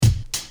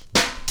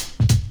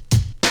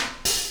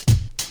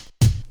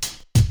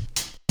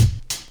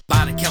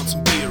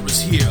Council Beer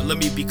is here. Let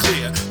me be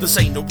clear, this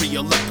ain't a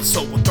real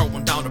episode. We're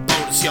throwing down a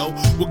bonus, yo.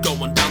 We're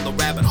going down the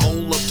rabbit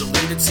hole of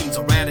deleted scenes,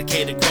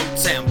 eradicated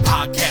quotes, and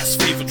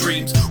podcast fever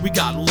dreams. We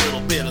got a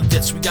little bit of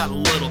this, we got a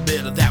little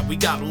bit of that, we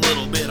got a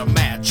little bit of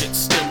magic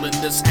still in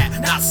this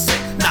hat. Not sick,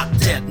 not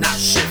dead, not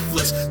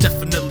shiftless,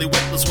 definitely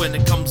witless when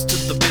it comes to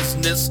the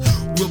business.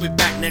 We'll be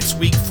back next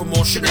week for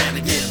more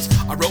shenanigans.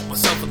 I wrote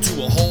myself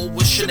into a hole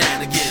with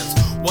shenanigans.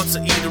 Once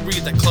an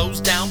eatery that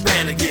closed down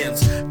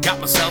Bannigan's. Got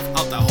myself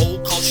out that hole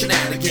called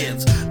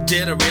shenanigans.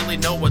 Did I really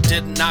know I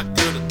did not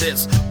good at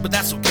this? But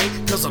that's okay,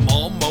 cause I'm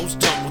almost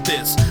done with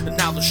this. And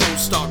now the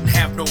show's starting,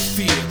 have no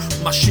fear.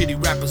 My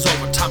shitty rap is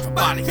over, time for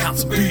Body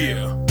Counts and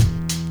Beer.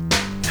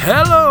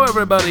 Hello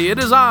everybody, it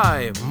is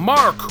I,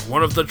 Mark,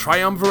 one of the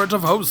triumvirate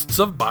of hosts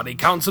of Body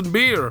Counts and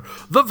Beer,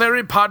 the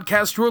very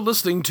podcast you're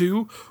listening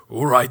to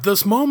right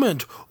this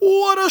moment.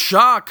 What a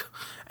shock!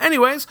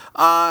 Anyways,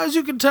 as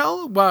you can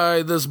tell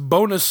by this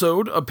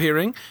bonus-ode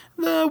appearing,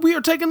 we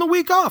are taking the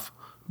week off,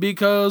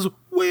 because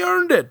we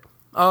earned it.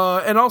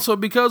 And also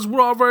because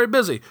we're all very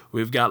busy.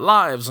 We've got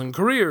lives and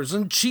careers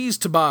and cheese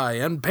to buy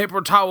and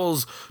paper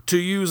towels to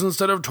use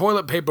instead of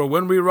toilet paper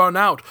when we run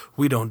out.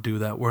 We don't do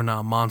that, we're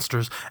not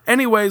monsters.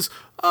 Anyways,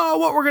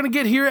 what we're going to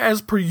get here,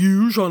 as per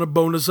usual on a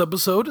bonus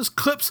episode, is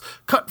clips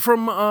cut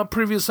from a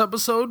previous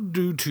episode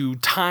due to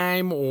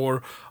time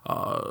or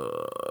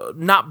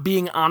not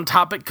being on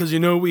topic, because, you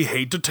know, we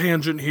hate to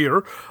tangent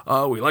here.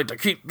 We like to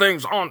keep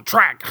things on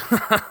track.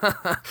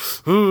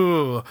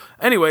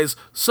 Anyways,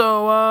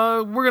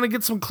 so we're going to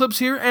get some clips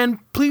here, and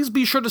please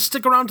be sure to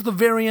stick around to the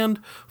very end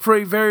for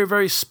a very,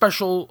 very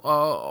special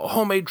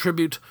homemade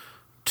tribute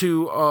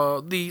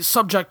to the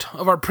subject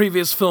of our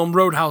previous film,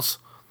 Roadhouse.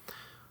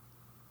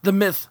 The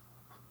myth,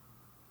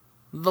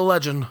 the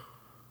legend,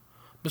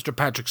 Mr.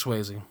 Patrick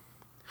Swayze.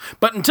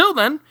 But until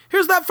then,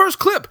 here's that first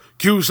clip.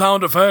 Cue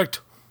sound effect.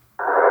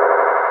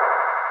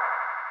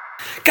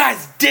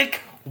 Guys, Dick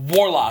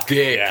Warlock.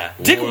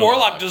 Dick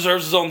Warlock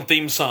deserves his own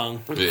theme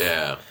song.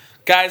 Yeah.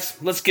 Guys,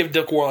 let's give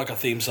Dick Warlock a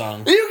theme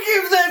song. You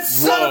give that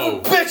son of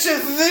a bitch a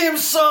theme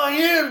song,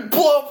 you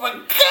blow up a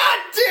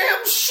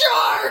goddamn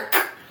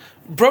shark!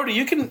 Brody,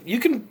 you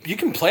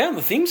can play on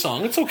the theme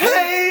song. It's okay.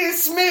 Hey,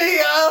 it's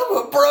me. I'm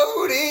a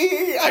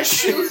Brody. I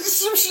shoot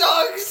some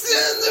sharks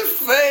in the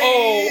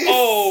face.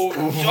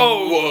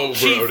 Whoa,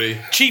 Chief, Brody.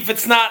 Chief,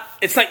 it's not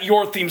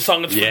your theme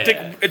song.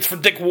 It's for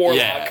Dick Warlock.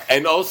 Yeah,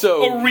 and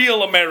also a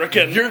real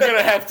American. You're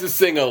gonna have to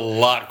sing a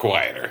lot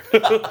quieter. You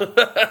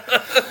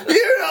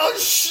don't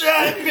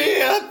shut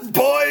me up,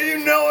 boy.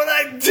 You know what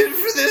I did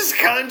for this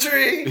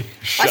country.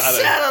 I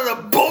sat on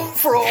a boat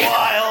for a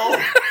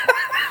while.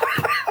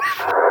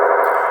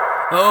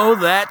 Oh,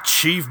 that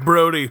Chief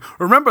Brody.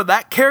 Remember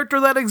that character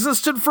that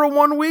existed for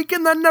 1 week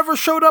and then never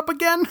showed up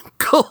again?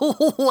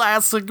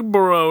 Classic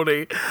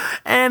Brody.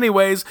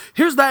 Anyways,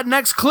 here's that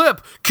next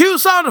clip. Cue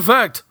sound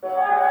effect.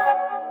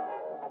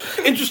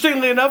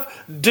 Interestingly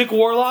enough, Dick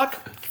Warlock,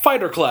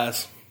 fighter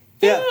class.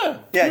 Yeah,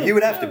 he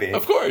would have to be.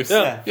 Of course.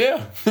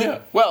 Yeah.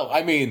 Well,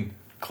 I mean,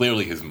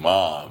 clearly his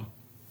mom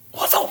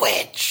was a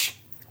witch.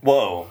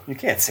 Whoa, you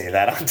can't say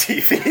that on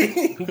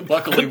TV.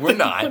 Luckily, we're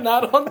not. We're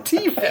not on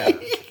TV. Yeah.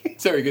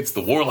 Terry gets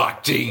the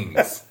warlock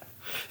genes.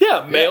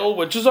 Yeah, male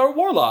witches are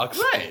warlocks.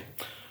 Right.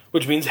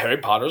 Which means Harry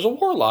Potter's a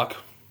warlock.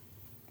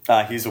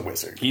 He's a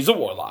wizard. He's a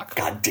warlock.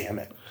 God damn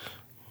it.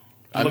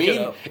 I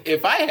mean,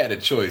 if I had a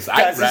choice,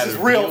 Guys, I'd rather this is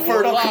real be a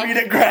fertile warlock.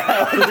 comedic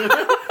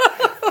ground.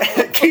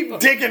 Keep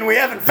digging, we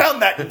haven't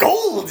found that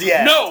gold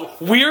yet. No,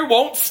 we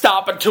won't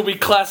stop until we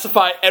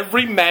classify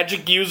every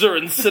magic user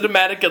in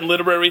cinematic and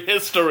literary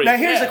history. Now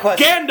here's a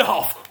question.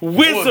 Gandalf,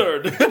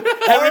 wizard.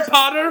 Harry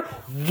Potter,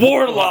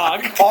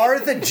 warlock. Are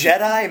the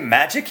Jedi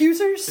magic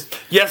users?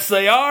 Yes,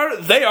 they are.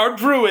 They are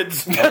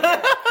druids.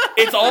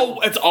 It's all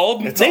nature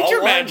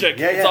all magic.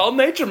 Yeah. It's all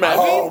nature magic.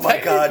 Oh my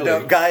god,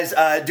 no. Guys,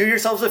 do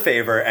yourselves a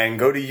favor and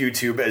go to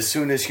YouTube as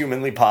soon as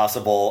humanly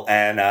possible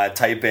and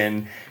type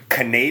in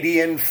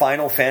Canadian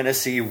Final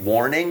Fantasy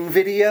warning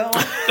video.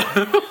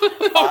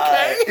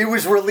 Okay. It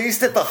was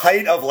released at the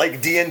height of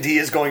D&D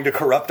is going to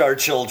corrupt our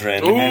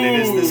children, and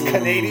it is this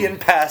Canadian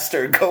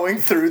pastor going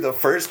through the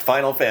first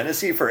Final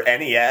Fantasy for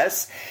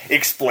NES,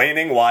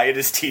 explaining why it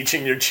is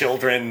teaching your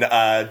children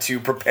to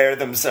prepare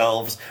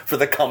themselves for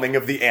the coming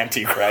of the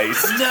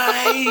Antichrist.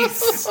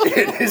 Nice.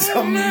 It is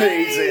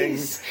amazing.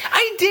 Nice.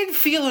 I did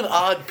feel an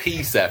odd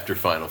peace after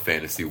Final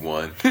Fantasy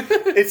 1.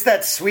 It's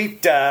that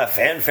sweet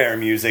fanfare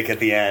music at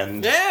the end.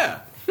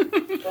 Yeah.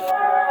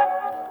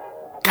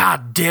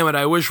 God damn it,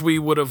 I wish we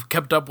would have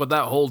kept up with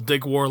that whole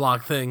Dick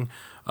Warlock thing.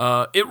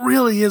 It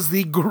really is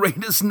the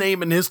greatest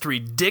name in history,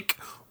 Dick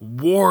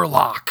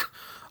Warlock.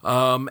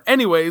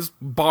 Anyways,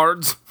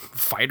 bards,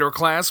 fighter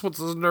class, what's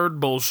this nerd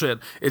bullshit?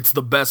 It's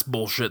the best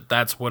bullshit,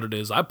 that's what it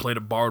is. I played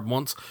a bard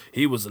once,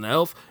 he was an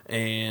elf,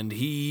 and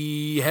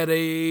he had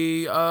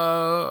a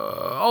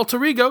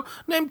alter ego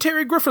named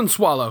Terry Griffin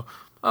Swallow.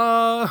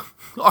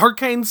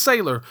 Arcane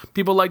Sailor.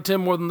 People liked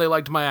him more than they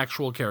liked my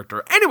actual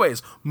character.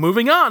 Anyways,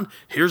 moving on,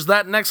 here's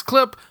that next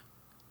clip.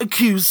 A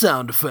cue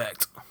sound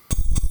effect.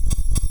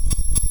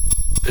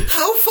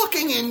 How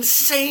fucking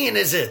insane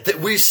is it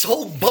that we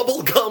sold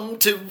bubble gum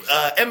to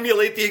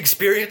emulate the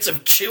experience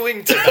of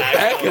chewing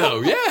tobacco?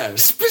 Yeah.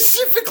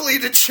 Specifically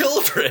to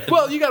children.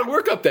 Well, you got to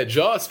work up that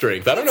jaw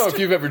strength. I don't know if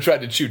you've ever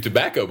tried to chew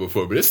tobacco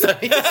before, but it's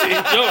not easy.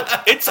 No,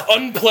 it's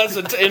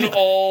unpleasant in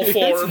all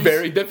forms. It's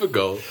very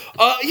difficult.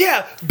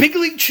 Yeah, Big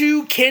League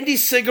Chew, candy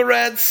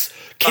cigarettes,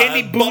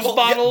 candy booze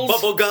bottles.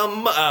 Bubble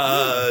gum,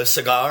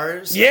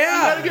 cigars. You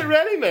Yeah. gotta get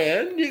ready,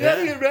 man. You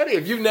gotta get ready.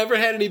 If you've never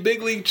had any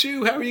Big League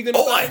Chew, how are you gonna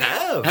Oh, buy I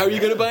have. How are you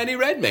gonna buy any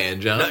Red Man,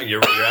 John? No,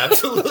 you're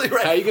absolutely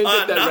right. How you gonna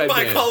get that not Red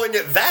by Man? calling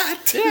it that.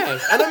 Yeah,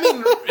 and I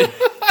mean,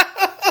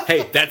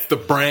 hey, that's the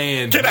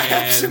brand, Can I man.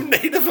 have some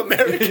Native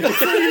American,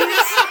 please?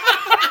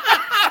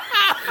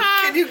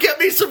 Can you get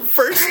me some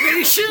First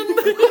Nation?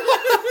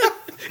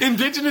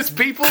 Indigenous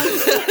people?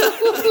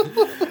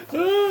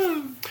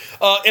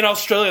 In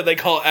Australia, they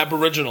call it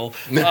Aboriginal.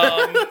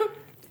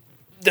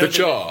 The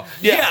chaw.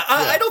 Yeah,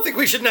 I don't think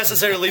we should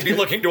necessarily be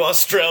looking to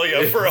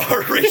Australia for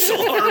our racial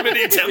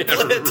harmony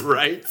template.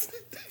 Right?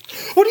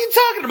 What are you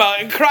talking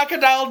about? In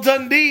Crocodile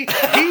Dundee,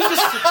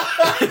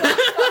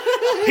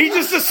 he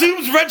just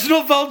assumes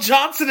Reginald Val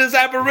Johnson is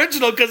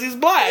Aboriginal because he's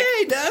black.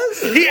 He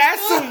does. He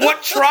asks him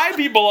what tribe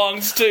he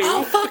belongs to.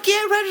 Oh, fuck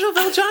yeah, Reginald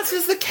Val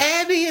Johnson's the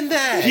cabbie in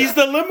that. He's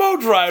the limo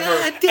driver.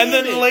 God damn And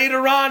then it.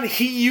 later on,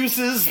 he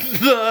uses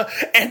the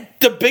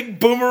big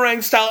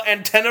boomerang style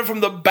antenna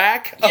from the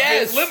back of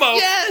his limo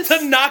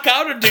to knock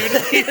out a dude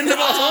at the end of the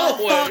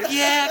hallway. Fuck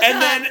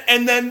yeah.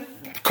 And then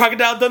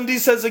Crocodile Dundee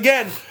says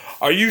again,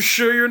 "Are you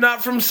sure you're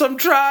not from some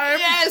tribe?"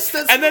 Yes,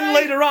 that's And then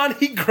right. later on,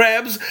 he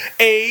grabs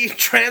a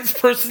trans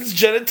person's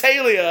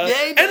genitalia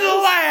Yeah, he and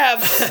does.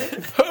 laughs.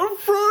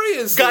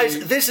 Furiously.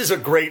 Guys, this is a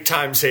great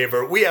time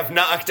saver. We have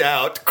knocked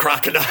out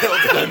Crocodile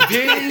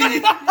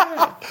Dundee.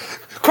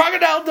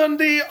 Crocodile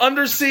Dundee,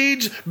 Under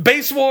Siege,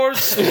 Base Wars,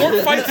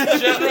 Sport Fights in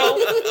general.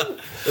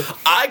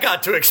 I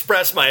got to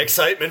express my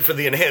excitement for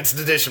the Enhanced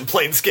Edition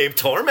Planescape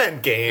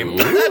Torment game.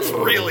 That's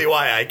really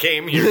why I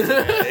came here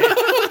today.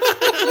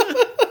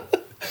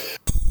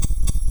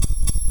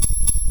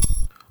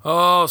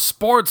 Oh,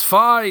 sports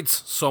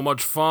fights. So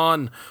much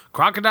fun.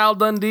 Crocodile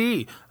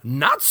Dundee.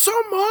 Not so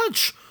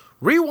much.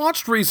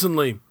 Rewatched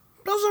recently.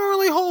 Doesn't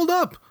really hold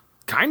up.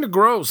 Kinda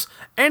gross.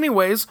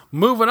 Anyways,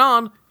 moving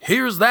on.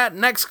 Here's that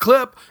next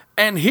clip.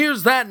 And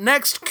here's that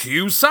next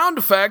cue sound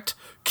effect.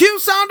 Cue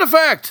sound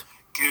effect.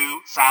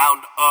 Cue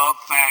sound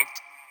effect.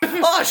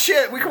 Oh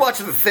shit, we can watch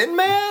The Thin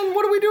Man?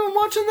 What are we doing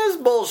watching this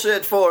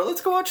bullshit for? Let's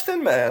go watch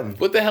Thin Man.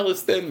 What the hell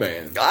is Thin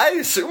Man? I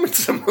assume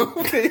it's a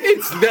movie.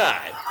 It's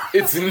not.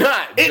 It's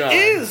not, It John.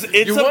 is.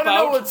 It's You want to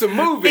about- know it's a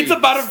movie. It's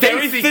about a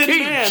very Stacy thin Keach.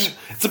 man.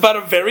 It's about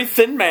a very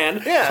thin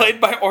man Yeah. played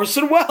by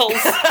Orson Welles.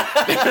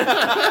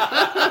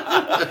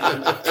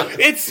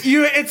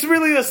 It's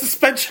really a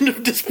suspension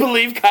of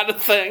disbelief kind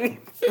of thing.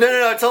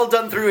 No, it's all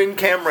done through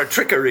in-camera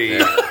trickery.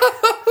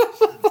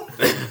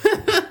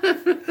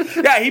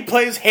 Yeah, he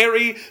plays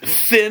Harry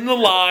Thin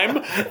Lime.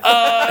 That's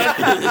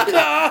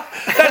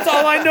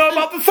all I know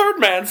about the Third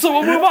Man, so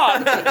we'll move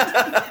on.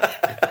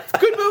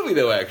 Good movie,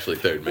 though, actually,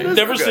 Third Man.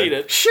 Never seen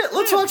it. Shit,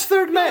 let's watch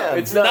Third Man.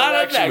 It's not, Not an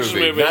an action action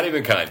movie. movie. Not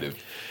even kind of.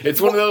 It's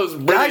one of those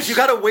British... Guys, you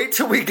gotta wait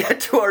till we get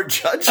to our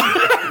judgment.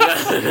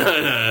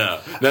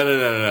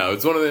 No.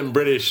 It's one of them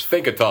British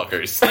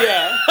think-a-talkers.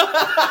 Yeah.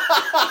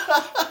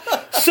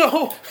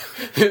 So,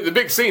 The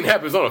big scene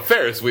happens on a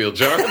Ferris wheel,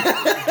 John.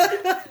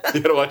 You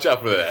gotta watch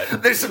out for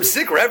that. There's some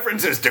sick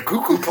references to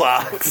cuckoo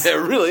clocks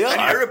There really and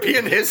are.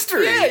 European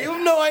history. Yeah, you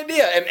have no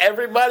idea. And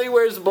everybody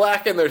wears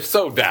black and they're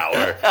so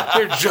dour.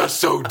 They're just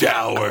so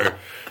dour.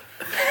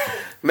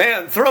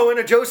 Man, throw in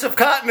a Joseph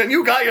Cotton and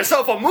you got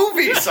yourself a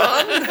movie,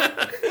 son.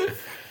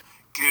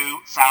 Cue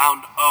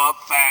sound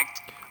effect.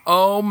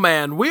 Oh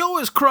man, we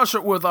always crush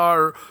it with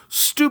our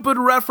stupid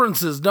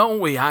references, don't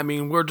we? I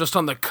mean, we're just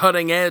on the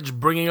cutting edge,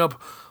 bringing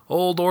up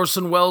old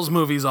Orson Welles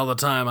movies all the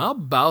time. How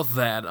about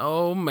that?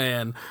 Oh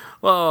man.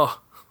 Oh,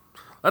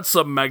 that's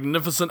some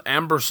Magnificent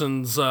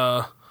Ambersons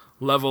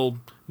level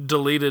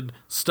deleted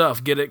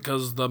stuff. Get it?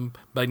 Because the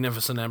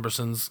Magnificent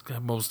Ambersons,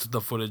 most of the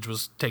footage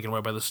was taken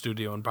away by the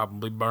studio and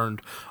probably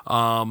burned.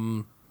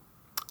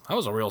 That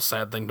was a real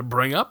sad thing to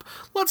bring up.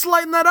 Let's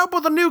lighten that up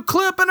with a new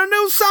clip and a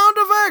new sound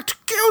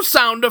effect. Cue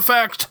sound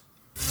effect.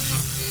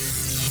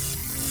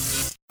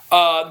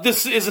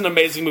 this is an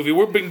amazing movie.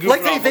 We've been goofing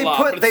Like off a lot,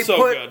 but they it's so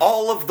put good.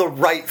 all of the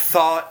right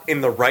thought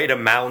in the right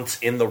amounts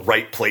in the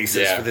right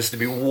places Yeah. for this to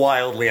be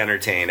wildly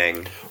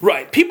entertaining.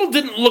 Right. People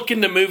didn't look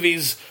into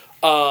movies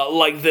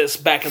like this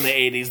back in the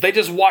 80s. They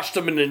just watched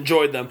them and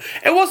enjoyed them.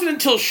 It wasn't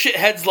until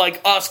shitheads like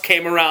us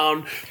came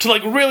around to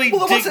like really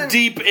Well, it dig wasn't-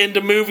 deep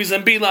into movies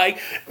and be like,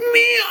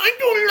 I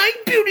don't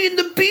like Beauty and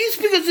the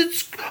Beast because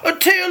it's a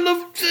tale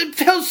of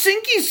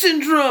Helsinki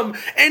syndrome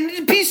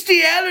and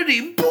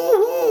bestiality.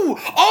 Boo-hoo!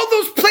 All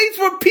those plates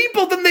were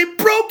people, then they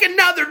broke and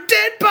now they're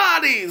dead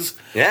bodies.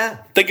 Yeah.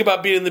 Think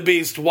about Beauty and the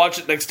Beast. Watch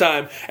it next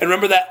time. And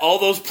remember that all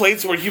those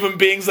plates were human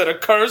beings that are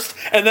cursed,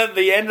 and then at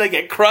the end they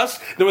get crushed.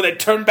 Then when they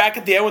turn back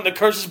at the end when the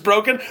curse is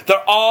broken,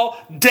 they're all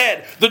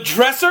dead. The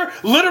dresser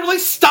literally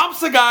stomps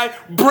the guy,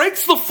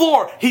 breaks the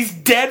floor. He's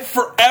dead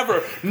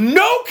forever.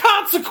 No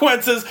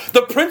consequences.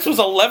 The prince was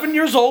 11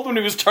 years old when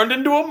he was turned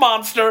into a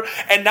monster,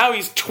 and now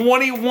he's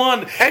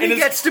 21. And he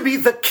gets to be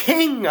the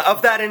king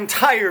of that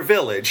entire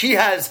village. He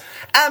has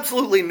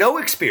absolutely no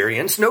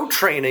experience, no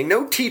training,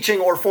 no teaching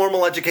or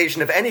formal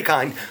education of any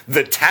kind.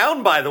 The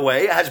town, by the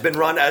way, has been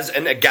run as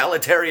an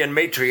egalitarian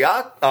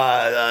matriarch.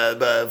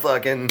 Those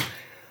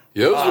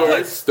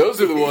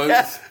are the ones.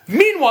 Yeah.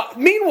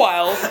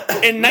 Meanwhile,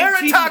 in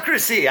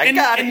Meritocracy. in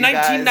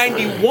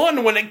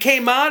 1991, when it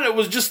came out, it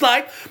was just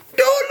like,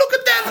 oh, look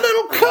at that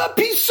little cup.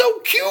 He's so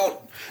cute.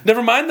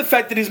 Never mind the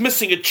fact that he's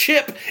missing a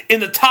chip in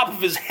the top of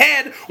his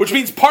head, which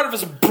means part of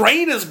his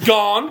brain is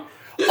gone.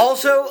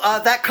 Also,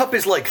 that cup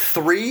is like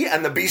 3,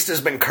 and the beast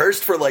has been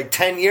cursed for like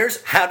 10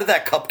 years. How did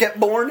that cup get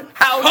born?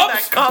 How did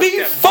Cups that cup be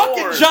get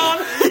fucking, born? John.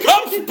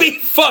 Cups be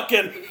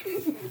fucking.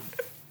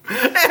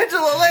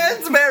 Angela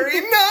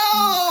Lansbury,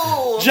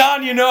 no!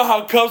 John, you know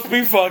how cups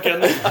be fucking.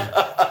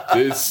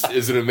 This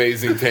is an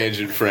amazing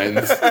tangent,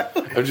 friends.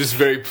 I'm just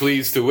very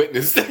pleased to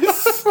witness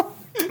this.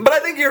 But I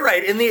think you're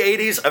right. In the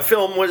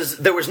 80s,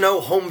 there was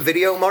no home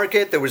video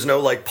market. There was no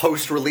like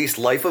post-release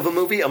life of a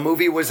movie. A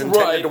movie was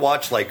intended Right. to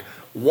watch like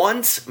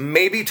once,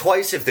 maybe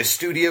twice if the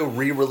studio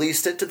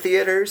re-released it to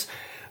theaters.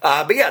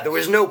 But yeah, there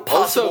was no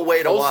possible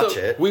way to watch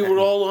it. We were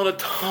all on a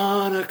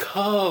ton of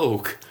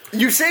coke.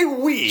 You say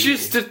we.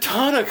 Just a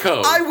ton of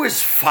coke. I was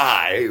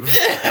 5.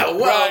 Yeah, well,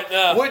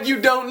 Right, what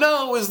you don't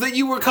know is that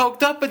you were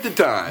coked up at the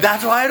time.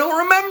 That's why I don't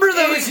remember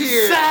those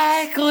years.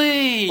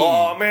 Exactly.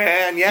 Oh,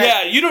 man, yeah.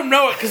 Yeah, you don't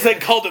know it because they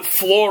called it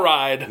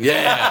fluoride.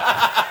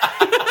 Yeah.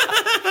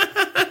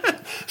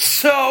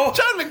 So,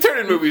 John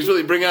McTiernan movies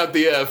really bring out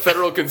the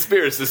federal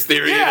conspiracist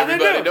theory yeah, in they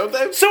everybody, do. don't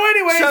they? So,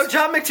 anyways, So,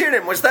 John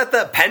McTiernan, was that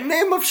the pen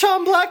name of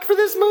Sean Black for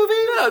this movie?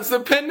 No, it's the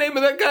pen name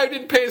of that guy who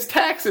didn't pay his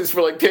taxes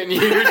for like 10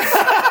 years.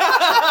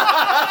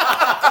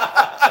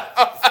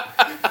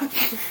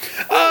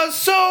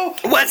 so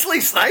Wesley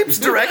Snipes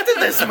directed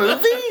this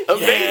movie?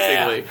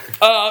 Amazingly.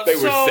 They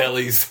were so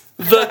sellies.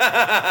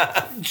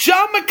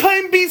 John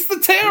McClane beats the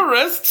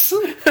terrorists.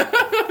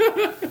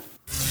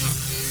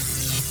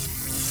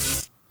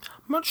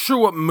 I'm not sure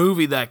what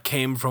movie that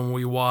came from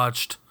we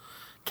watched.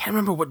 Can't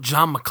remember what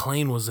John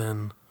McClane was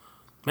in.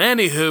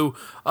 Anywho,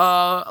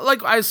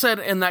 like I said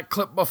in that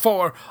clip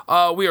before,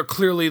 we are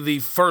clearly the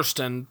first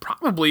and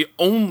probably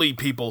only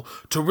people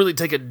to really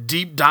take a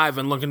deep dive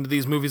and look into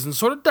these movies and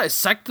sort of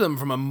dissect them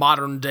from a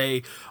modern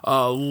day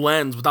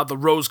lens without the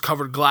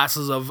rose-covered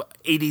glasses of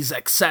 80s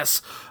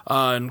excess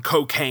and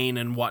cocaine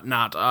and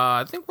whatnot.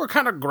 I think we're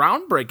kind of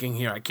groundbreaking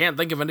here. I can't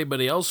think of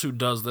anybody else who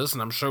does this,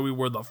 and I'm sure we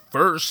were the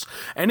first.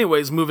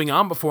 Anyways, moving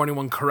on before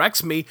anyone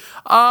corrects me,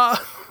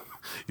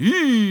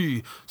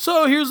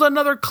 So here's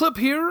another clip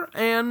here,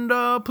 and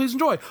please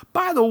enjoy.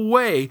 By the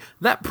way,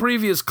 that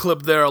previous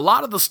clip there, a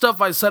lot of the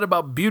stuff I said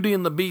about Beauty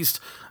and the Beast,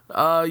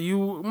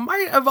 you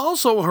might have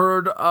also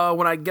heard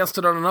when I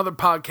guested on another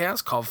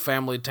podcast called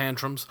Family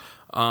Tantrums,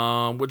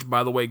 which,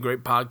 by the way,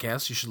 great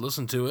podcast. You should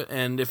listen to it.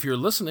 And if you're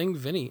listening,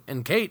 Vinny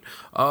and Kate,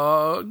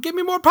 give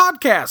me more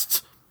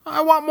podcasts.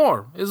 I want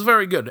more. It's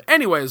very good.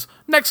 Anyways,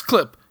 next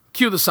clip.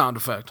 Cue the sound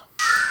effect.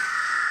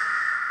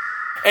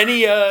 And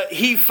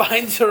he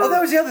finds her. Oh, that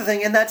was the other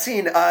thing in that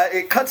scene.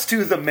 It cuts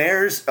to the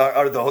mares,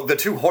 or the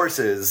 2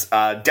 horses,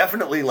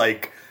 definitely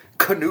like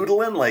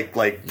canoodling, like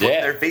putting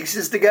their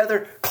faces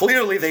together.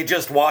 Clearly, they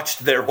just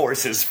watched their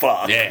horses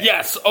fuck. Yeah.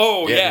 Yes.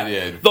 Oh, Yeah, yeah. they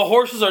did. The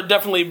horses are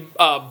definitely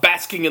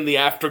basking in the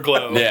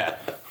afterglow. Yeah.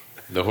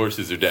 The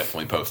horses are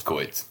definitely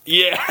post-coits.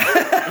 Yeah.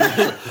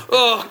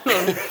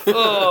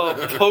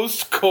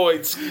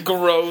 Post-coits.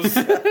 Gross.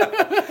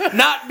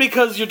 Not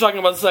because you're talking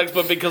about sex,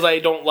 but because I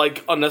don't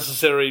like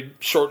unnecessary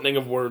shortening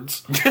of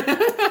words.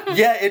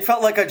 Yeah, it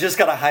felt like I just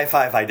got a high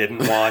five I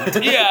didn't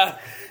want. Yeah.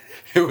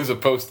 It was a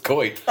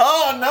post-coit.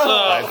 Oh, no.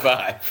 High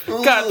five.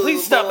 God,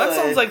 please stop. That boy.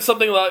 sounds like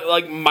something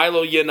like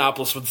Milo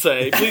Yiannopoulos would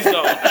say. Please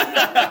don't.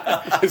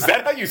 Is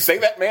that how you say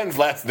that man's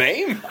last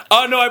name?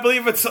 Oh, no, I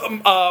believe it's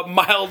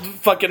mild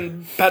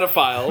fucking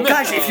pedophile.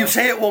 Guys, if you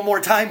say it one more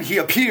time, he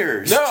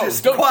appears. No,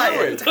 just don't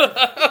quiet. do it.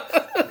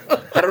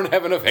 I don't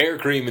have enough hair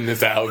cream in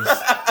this house.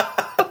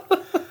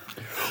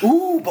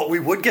 Ooh, but we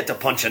would get to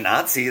punch a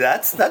Nazi.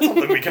 That's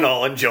something we can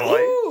all enjoy.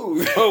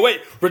 Ooh. Oh,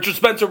 wait. Richard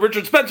Spencer.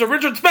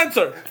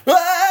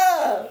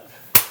 Ah!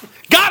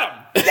 Got him!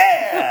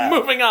 Yeah!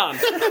 Moving on.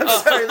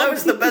 Sorry, that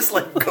was the best,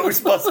 like,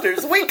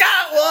 Ghostbusters. We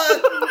got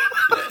one!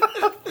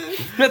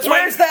 That's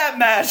Where's right. that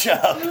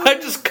mashup? I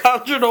just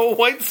conjured a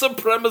white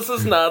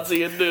supremacist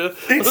Nazi into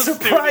It's the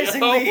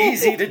surprisingly studio.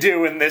 easy to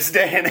do in this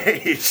day and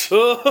age.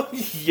 Oh,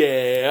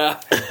 yeah.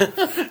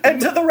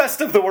 And to the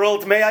rest of the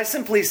world, may I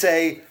simply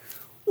say,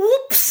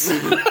 whoops!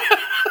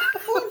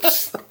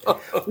 Whoops!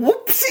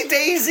 Whoopsie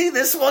daisy,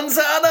 this one's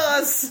on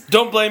us!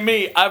 Don't blame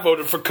me. I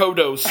voted for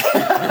Kodos.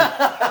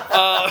 That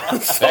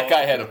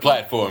guy had a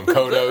platform,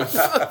 Kodos.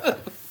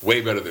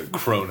 Way better than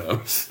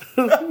Kronos.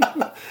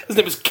 His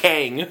name is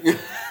Kang.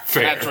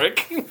 Fair.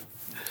 Patrick.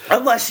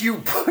 Unless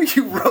you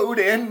wrote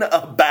in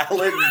a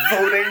ballot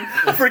voting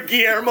for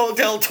Guillermo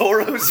del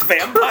Toro's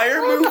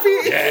vampire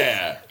movie.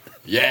 Yeah.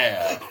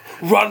 Yeah.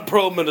 Ron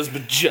Perlman is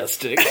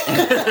majestic.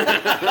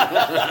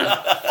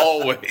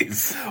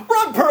 Always.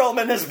 Ron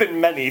Perlman has been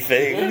many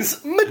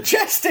things.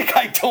 Majestic,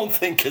 I don't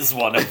think, is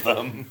one of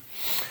them.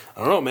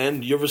 I don't know,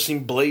 man. You ever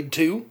seen Blade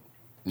 2?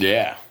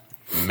 Yeah.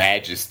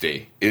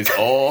 Majesty is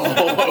all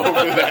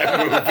over that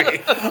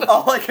movie.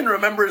 All I can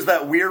remember is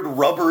that weird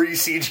rubbery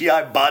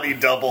CGI body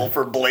double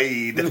for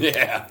Blade.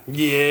 Yeah.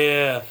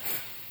 Yeah.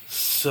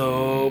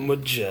 So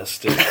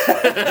majestic.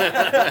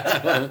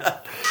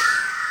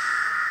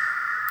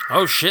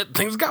 Oh shit,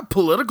 things got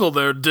political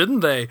there, didn't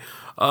they?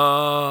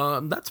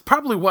 That's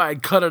probably why I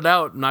cut it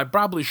out, and I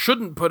probably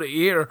shouldn't put it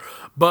here,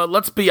 but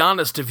let's be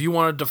honest, if you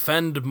want to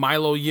defend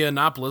Milo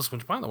Yiannopoulos,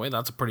 which, by the way,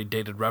 that's a pretty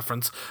dated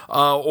reference,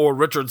 or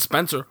Richard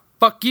Spencer,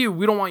 fuck you,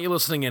 we don't want you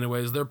listening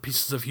anyways, they're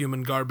pieces of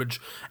human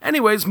garbage.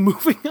 Anyways,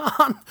 moving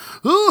on.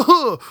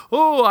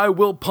 Oh, I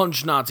will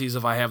punch Nazis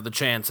if I have the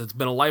chance. It's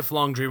been a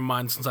lifelong dream of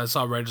mine since I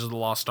saw Raiders of the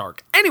Lost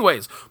Ark.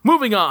 Anyways,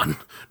 moving on.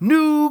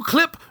 New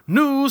clip,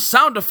 new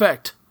sound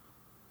effect.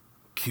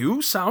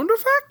 Cue sound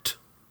effect?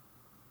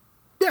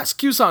 Yes,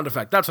 cue sound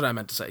effect. That's what I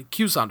meant to say.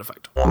 Cue sound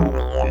effect.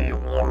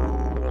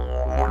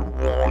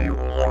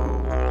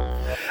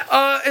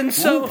 And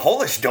so... Ooh,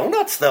 Polish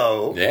donuts,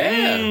 though.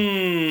 Yeah.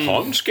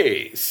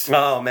 Ponchkis.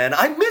 Oh, man.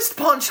 I missed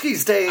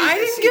Ponchki's day. I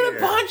this didn't get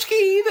year. a Ponchki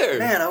either.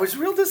 Man, I was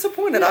real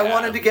disappointed. I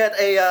wanted to get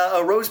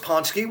a rose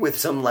Ponchki with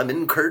some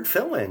lemon curd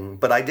filling,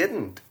 but I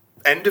didn't.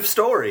 End of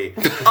story.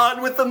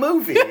 On with the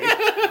movie.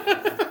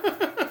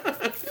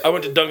 I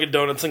went to Dunkin'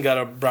 Donuts and got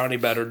a brownie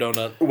batter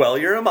donut. Well,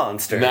 you're a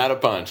monster. Not a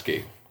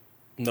Ponchki.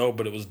 No,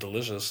 but it was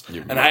delicious.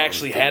 You're And I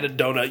actually had a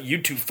donut.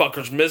 You two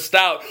fuckers missed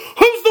out.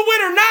 Who's the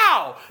winner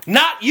now?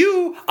 Not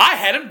you. I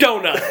had a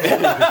donut.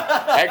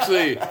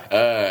 Actually,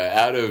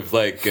 out of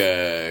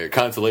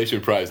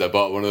consolation prize, I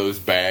bought one of those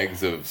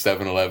bags of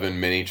 7-Eleven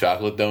mini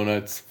chocolate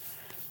donuts.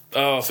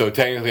 Oh. So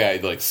technically, I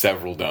had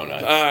several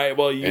donuts. All right,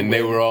 well, you and win.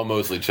 they were all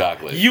mostly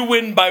chocolate. You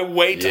win by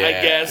weight, I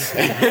Yeah. guess.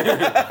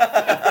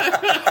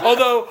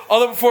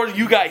 although before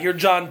you got here,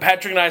 John,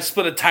 Patrick and I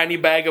split a tiny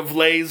bag of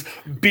Lay's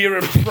beer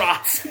and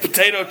brats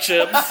potato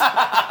chips.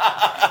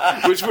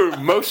 Which were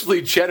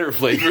mostly cheddar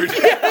flavored.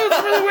 It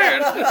was really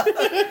weird.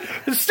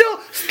 It's still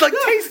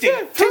tasty,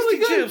 tasty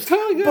good, chips,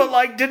 totally good.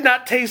 but did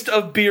not taste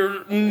of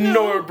beer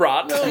nor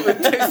brat.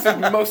 It tasted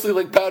mostly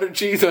like powdered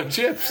cheese on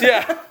chips.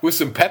 Yeah. With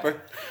some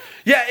pepper.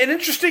 Yeah, and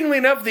interestingly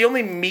enough, the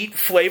only meat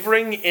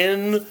flavoring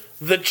in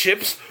the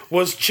chips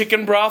was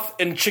chicken broth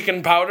and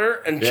chicken powder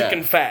and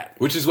chicken fat.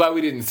 Which is why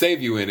we didn't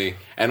save you any.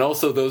 And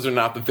also, those are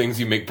not the things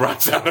you make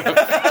brats out of.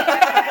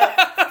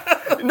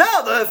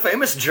 Now the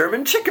famous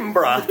German chicken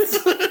broths.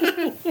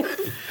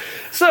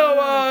 So,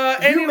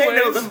 You may know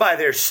anyways, them by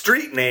their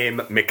street name,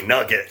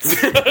 McNuggets.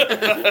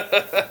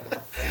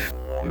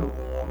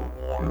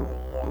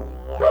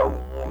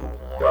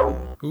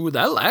 ooh,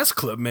 that last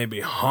clip made me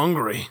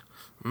hungry.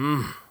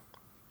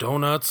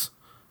 Donuts,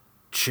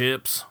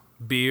 chips,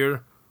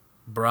 beer,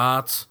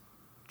 brats,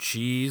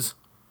 cheese,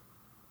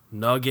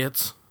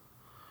 nuggets,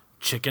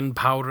 chicken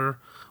powder.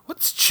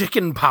 What's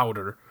chicken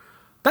powder?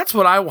 That's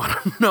what I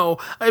want to know.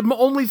 I'm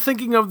only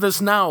thinking of this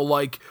now,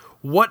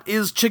 what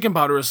is chicken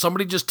powder? Is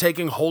somebody just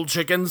taking whole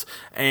chickens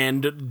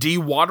and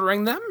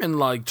dewatering them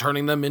and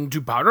turning them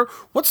into powder?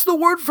 What's the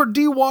word for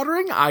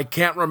dewatering? I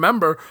can't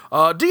remember.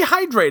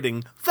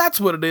 Dehydrating. That's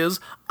what it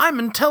is. I'm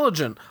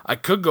intelligent. I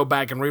could go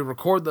back and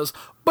re-record this,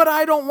 but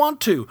I don't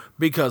want to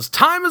because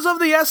time is of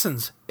the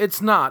essence.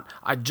 It's not.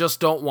 I just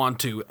don't want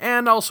to.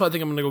 And also I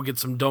think I'm going to go get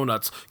some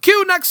donuts.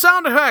 Cue next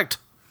sound effect.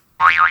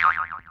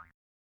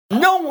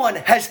 No one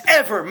has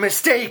ever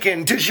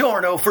mistaken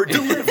DiGiorno for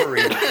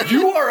delivery.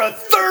 You are a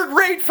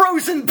third-rate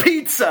frozen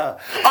pizza.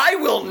 I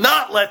will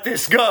not let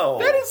this go.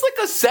 That is like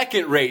a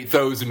second-rate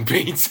frozen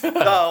pizza.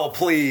 Oh,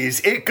 please.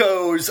 It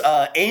goes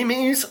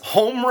Amy's,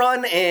 Home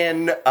Run,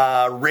 and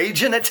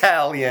Ragin'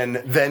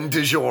 Italian, then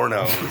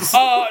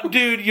DiGiorno's.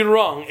 Dude, you're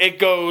wrong. It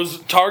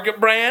goes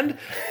Target brand,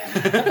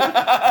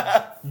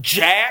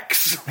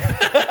 Jack's,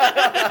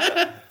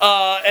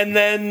 and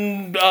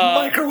then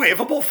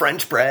Microwavable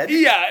French bread.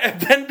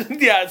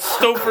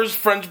 Stouffer's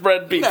French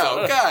bread pizza.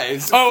 No,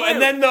 guys. Oh,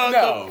 and then the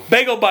No.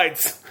 bagel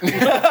bites,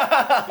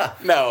 No.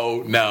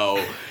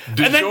 and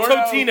then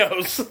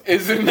Totino's.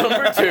 Is in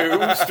number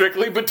 2,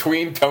 strictly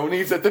between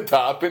Tony's at the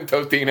top and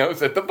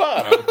Totino's at the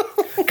bottom.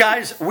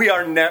 Guys, we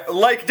are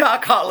like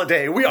Doc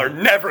Holliday, we are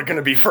never going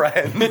to be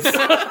friends.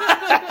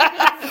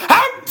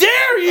 How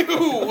dare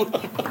you!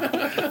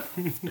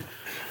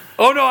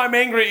 Oh no, I'm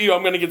angry at you.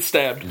 I'm gonna get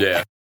stabbed.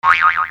 Yeah.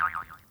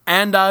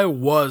 And I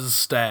was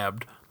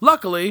stabbed.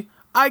 Luckily,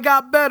 I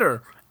got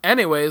better.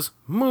 Anyways,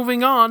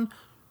 moving on.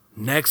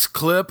 Next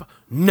clip,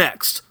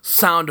 next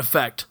sound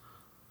effect.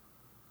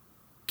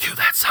 Cue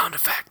that sound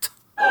effect.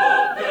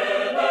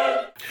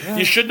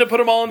 You shouldn't have put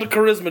them all into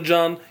charisma,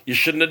 John. You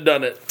shouldn't have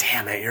done it.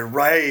 Damn it, you're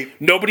right.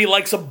 Nobody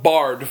likes a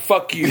bard.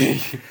 Fuck you.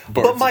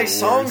 But my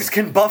songs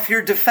can buff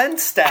your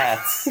defense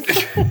stats.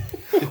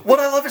 What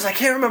I love is I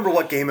can't remember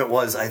what game it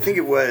was. I think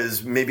it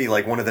was maybe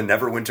like one of the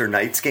Neverwinter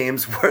Nights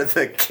games where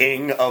the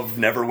king of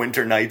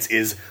Neverwinter Nights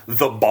is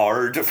the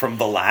bard from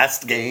the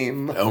last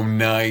game. Oh,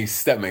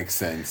 nice. That makes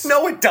sense.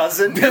 No, it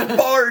doesn't. The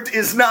bard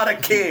is not a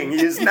king.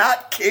 He is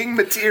not king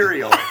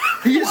material.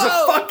 He is a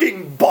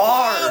fucking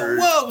bard.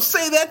 Whoa,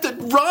 say that to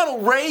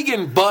Ronald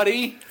Reagan,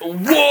 buddy.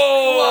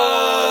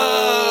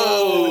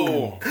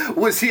 Whoa!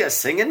 Was he a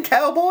singing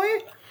cowboy?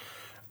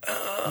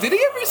 Did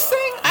he ever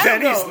sing? I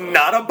Then don't he's know.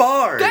 not a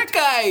bard. That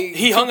guy.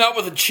 He hung out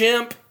with a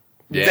chimp.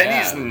 Yeah.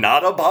 Then he's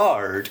not a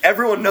bard.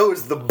 Everyone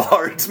knows the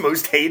bard's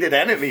most hated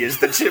enemy is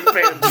the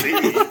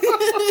chimpanzee.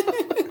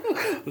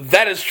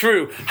 That is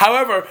true.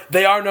 However,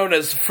 they are known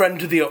as friend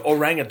to the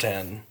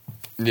orangutan.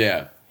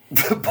 Yeah.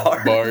 The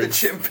bard, Bards. the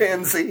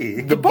chimpanzee.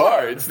 The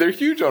bards, they're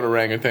huge on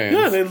orangutans.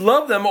 Yeah, they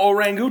love them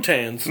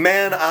orangutans.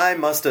 Man, I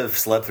must have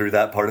slept through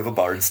that part of a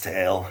bard's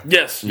tale.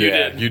 Yes, you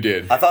Yeah, did. you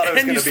did. I thought it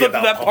was And going you to be slipped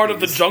about to that part of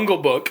the puppies. Jungle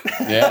Book.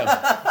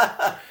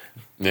 Yeah.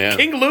 Yeah.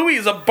 King Louis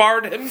is a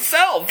bard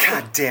himself.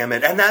 God damn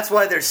it. And that's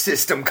why their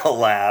system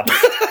collapsed.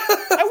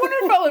 I wonder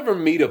if I'll ever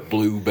meet a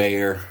blue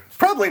bear.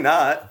 Probably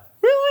not.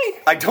 Really?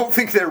 I don't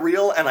think they're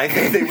real, and I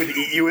think they would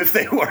eat you if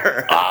they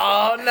were.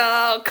 Oh,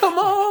 no. Come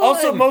on.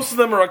 Also, most of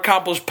them are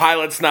accomplished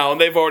pilots now,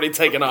 and they've already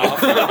taken off.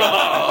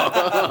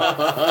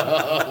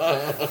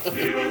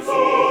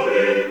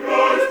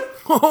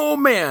 Oh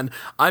man,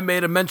 I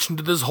made a mention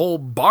to this whole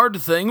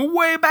bard thing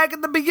way back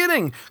at the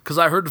beginning, because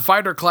I heard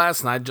Fighter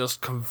Class and I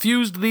just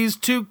confused these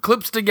two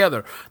clips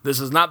together. This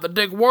is not the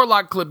Dick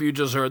Warlock clip you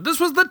just heard. This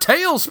was the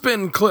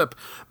Tailspin clip.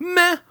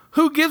 Meh.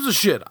 Who gives a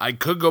shit? I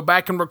could go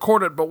back and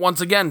record it, but once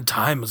again,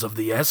 time is of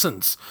the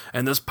essence.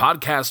 And this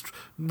podcast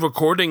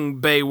recording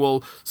bay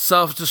will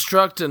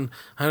self-destruct, and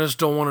I just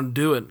don't want to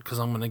do it, because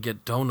I'm going to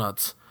get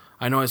donuts.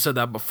 I know I said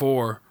that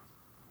before.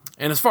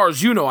 And as far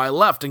as you know, I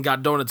left and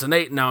got donuts and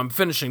ate, and now I'm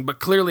finishing, but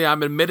clearly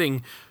I'm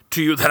admitting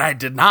to you that I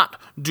did not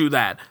do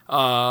that.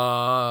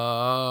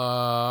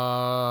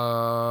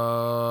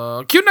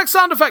 Cue next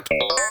sound effect.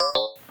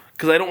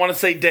 Because I don't want to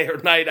say day or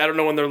night. I don't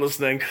know when they're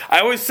listening. I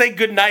always say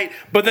good night,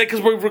 but then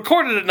because we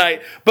recorded at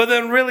night, but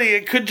then really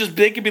it could just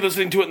they could be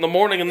listening to it in the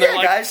morning, and they're Yeah,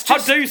 like, guys, "How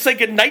just- dare you say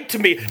good night to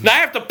me?" Now I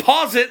have to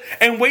pause it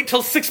and wait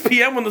till 6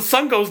 p.m. when the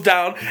sun goes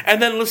down,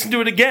 and then listen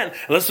to it again.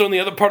 Unless they're in the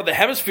other part of the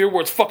hemisphere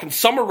where it's fucking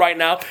summer right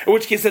now, in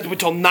which case they have to wait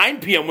till 9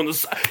 p.m. when the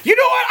sun. You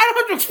know what? I don't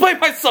have to explain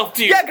myself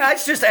to you. Yeah,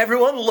 guys, just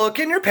everyone look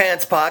in your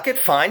pants pocket,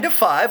 find a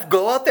 5,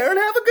 go out there and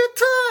have a good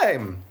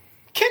time.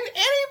 Can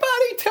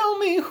anybody tell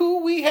me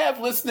who we have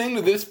listening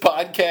to this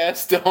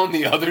podcast on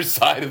the other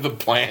side of the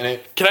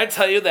planet? Can I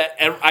tell you that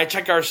I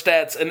check our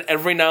stats, and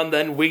every now and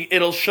then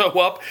it'll show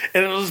up,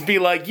 and it'll just be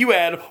like, you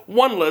had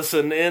one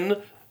listen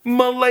in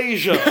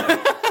Malaysia.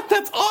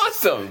 That's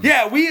awesome.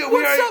 Yeah, we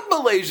What's are, up,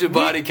 Malaysia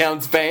Body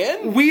Counts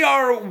fan? we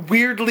are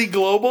weirdly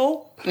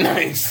global.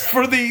 Nice.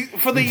 For the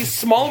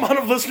small amount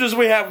of listeners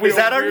we have, we Is are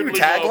that our new weirdly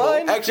tagline?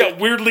 global. Actually, Yeah,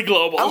 weirdly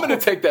global. I'm going to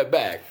take that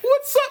back.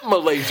 What's up,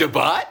 Malaysia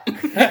bot?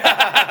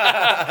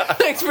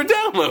 Thanks for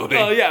downloading.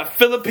 yeah,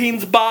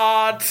 Philippines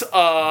bot.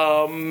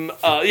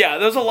 Yeah,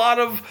 there's a lot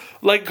of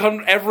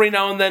every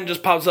now and then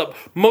just pops up.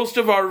 Most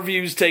of our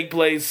views take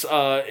place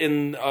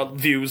in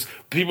views.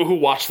 People who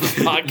watch this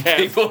podcast.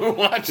 People who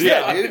watch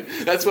that, dude.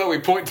 That's why we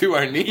point to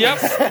our knees. Yep,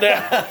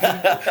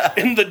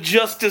 in the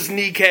Justice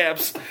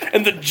kneecaps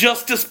and the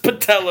Justice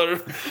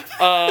patellar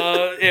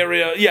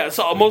area. Yeah,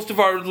 so most of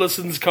our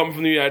listens come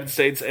from the United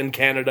States and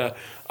Canada.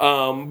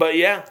 But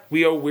yeah,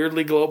 we are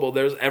weirdly global.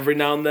 There's every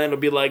now and then it'll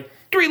be like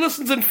 3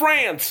 listens in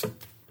France.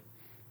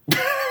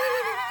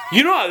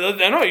 You know,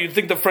 I know you'd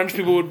think the French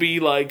people would be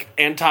like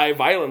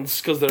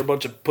anti-violence because they're a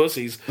bunch of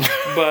pussies,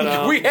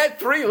 but We had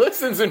 3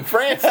 listens in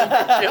France and you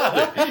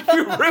killed it.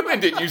 You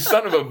ruined it, you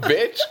son of a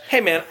bitch. hey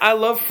man, I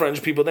love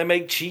French people. They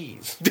make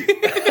cheese.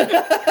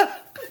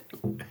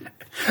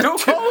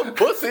 Don't call them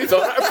pussies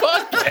on our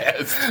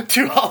podcast.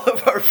 To all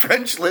of our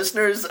French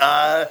listeners,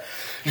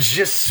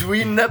 je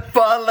suis ne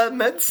pas le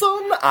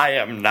médecin. I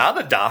am not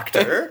a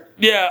doctor.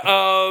 Yeah,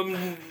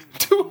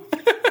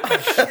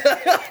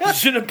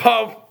 je ne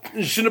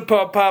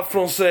parle pas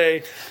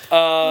français.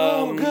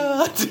 Oh,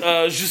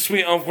 God. Je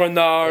suis un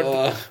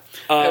renard.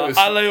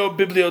 Allez aux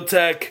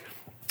bibliothèques.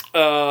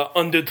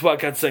 1, 2, 3,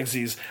 4, 5,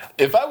 6.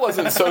 If I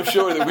wasn't so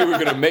sure that we were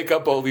going to make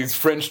up all these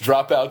French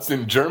dropouts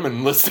and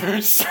German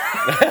listeners,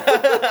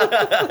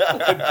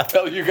 I'd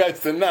tell you guys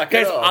to knock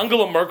Guys, it off.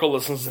 Angela Merkel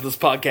listens to this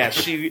podcast.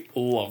 She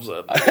loves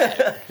it.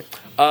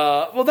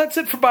 Well, that's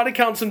it for Body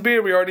Counts and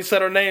Beer. We already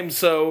said our names,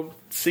 so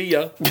see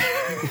ya.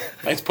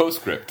 Nice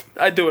postscript.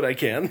 I do what I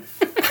can.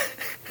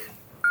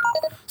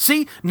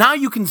 See, now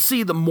you can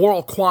see the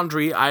moral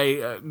quandary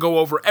I go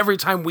over every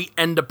time we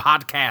end a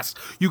podcast.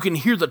 You can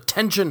hear the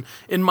tension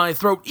in my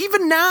throat,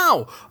 even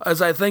now,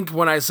 as I think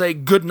when I say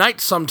good night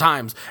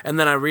sometimes, and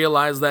then I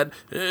realize that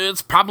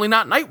it's probably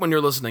not night when you're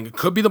listening. It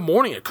could be the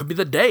morning, it could be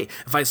the day.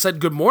 If I said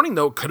good morning,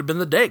 though, it could have been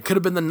the day, it could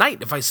have been the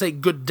night. If I say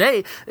good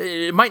day,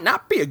 it might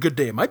not be a good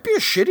day. It might be a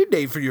shitty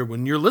day for you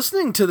when you're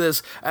listening to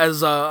this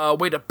as a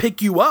way to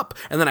pick you up,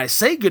 and then I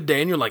say good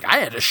day, and you're like, I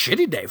had a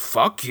shitty day,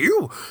 fuck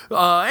you.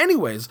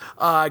 Anyways,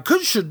 I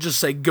should just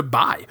say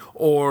goodbye,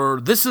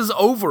 or this is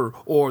over,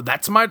 or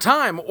that's my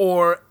time,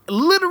 or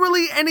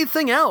literally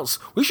anything else.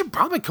 We should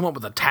probably come up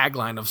with a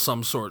tagline of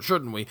some sort,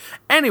 shouldn't we?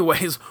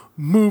 Anyways,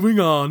 moving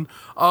on.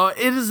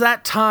 It is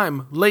that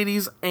time,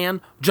 ladies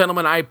and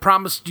gentlemen. I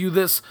promised you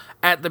this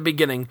at the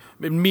beginning.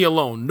 Me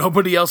alone.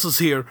 Nobody else is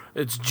here.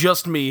 It's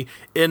just me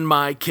in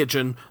my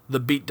kitchen, the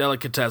Beat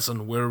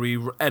Delicatessen, where we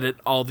edit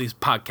all these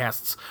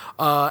podcasts.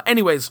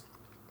 Anyways,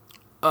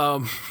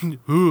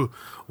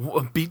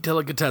 Beat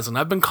Delicatessen.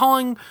 I've been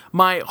calling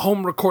my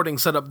home recording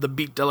setup the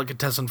Beat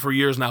Delicatessen for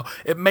years now.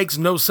 It makes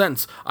no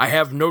sense. I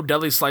have no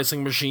deli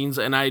slicing machines,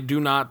 and I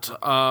do not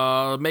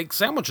make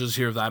sandwiches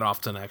here that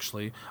often,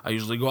 actually. I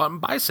usually go out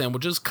and buy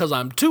sandwiches because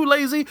I'm too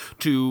lazy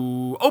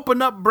to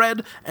open up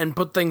bread and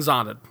put things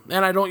on it.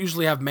 And I don't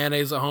usually have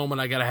mayonnaise at home,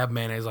 and I gotta have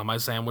mayonnaise on my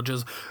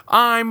sandwiches.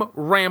 I'm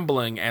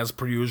rambling as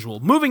per usual.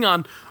 Moving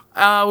on.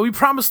 We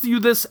promised you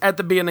this at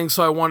the beginning,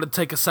 so I wanted to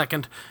take a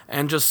second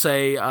and just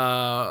say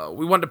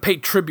we wanted to pay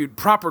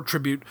proper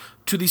tribute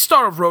to the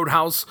star of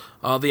Roadhouse,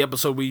 the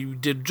episode we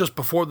did just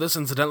before this,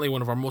 incidentally,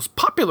 one of our most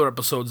popular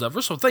episodes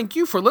ever, so thank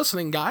you for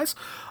listening, guys.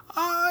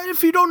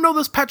 If you don't know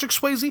this, Patrick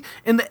Swayze,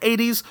 in the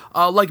 80s,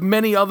 like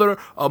many other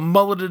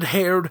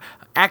mulleted-haired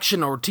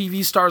action or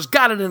TV stars,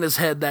 got it in his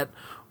head that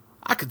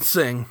I could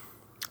sing,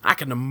 I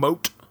can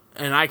emote,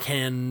 and I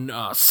can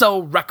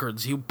sell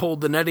records. He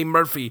pulled an Eddie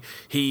Murphy.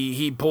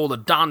 He pulled a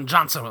Don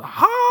Johnson with a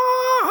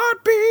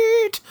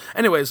heartbeat.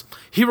 Anyways,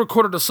 he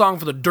recorded a song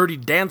for the Dirty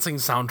Dancing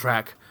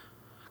soundtrack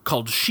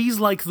called She's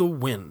Like the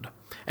Wind.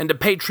 And to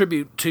pay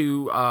tribute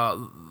to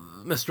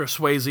Mr.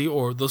 Swayze,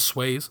 or the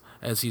Sways,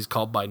 as he's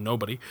called by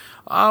nobody,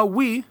 I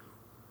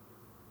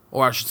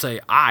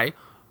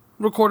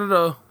recorded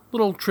a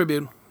little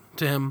tribute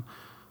to him.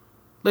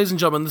 Ladies and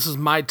gentlemen, this is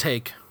my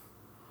take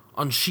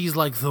on She's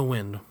Like the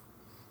Wind.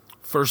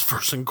 First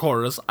verse and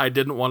chorus. I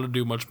didn't want to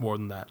do much more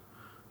than that.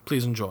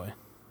 Please enjoy.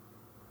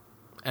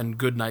 And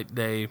good night,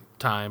 day,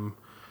 time.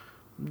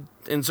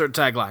 Insert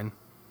tagline.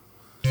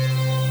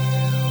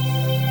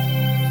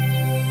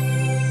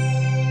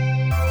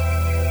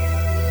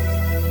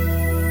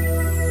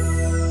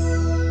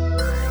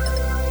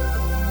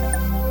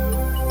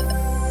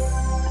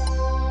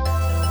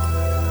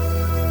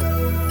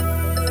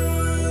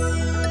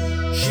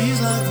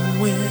 She's like the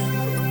wind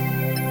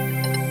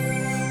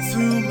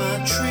through my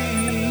tree.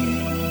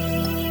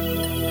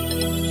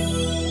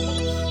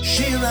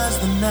 She lies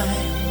the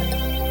night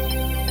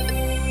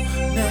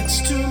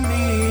next to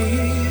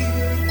me.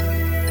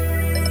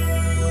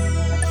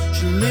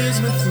 She leaves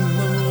me through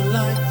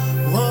moonlight,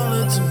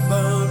 wanting to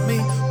burn me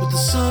with the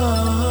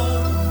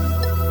sun.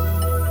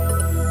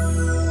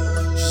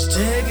 She's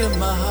taking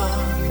my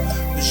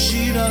heart, but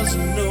she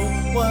doesn't know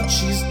what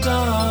she's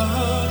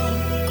done.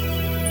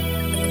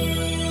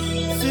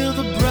 Feel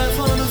the breath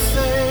on her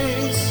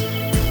face,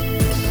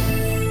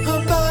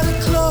 her body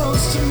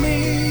close to me.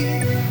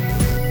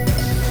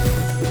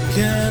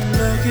 Can't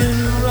look in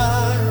her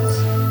eyes,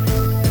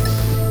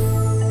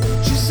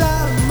 she's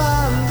out of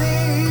my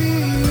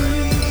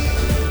league.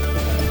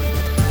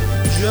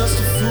 Just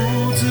a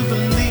fool to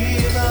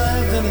believe I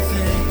have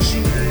anything she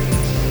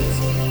needs.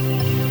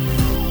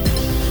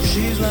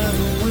 She's like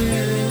the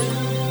wind.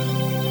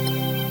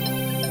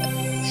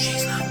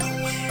 She's like the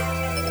wind.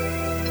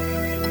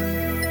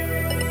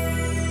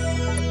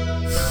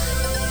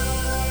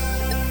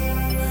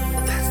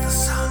 That's the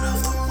sound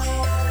of the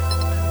wind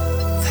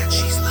that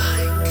she's like.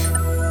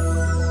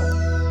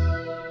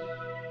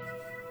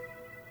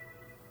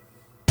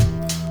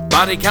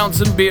 Body Counts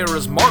and Beer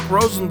is Mark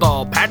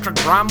Rosendahl, Patrick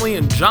Bromley,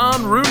 and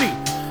John Rooney.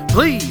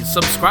 Please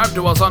subscribe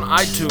to us on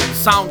iTunes,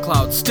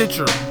 SoundCloud,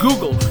 Stitcher,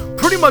 Google,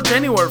 pretty much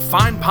anywhere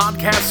fine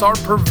podcasts are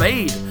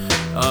purveyed.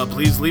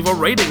 Please leave a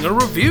rating, a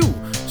review,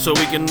 so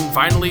we can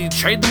finally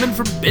trade them in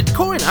for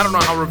Bitcoin. I don't know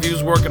how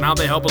reviews work and how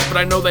they help us, but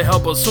I know they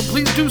help us, so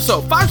please do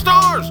so. 5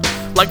 stars!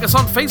 Like us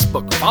on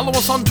Facebook, follow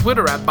us on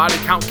Twitter at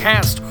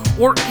BodyCountCast,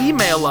 or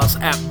email us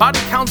at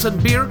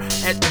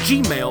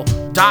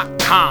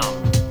bodycountsandbeer@gmail.com.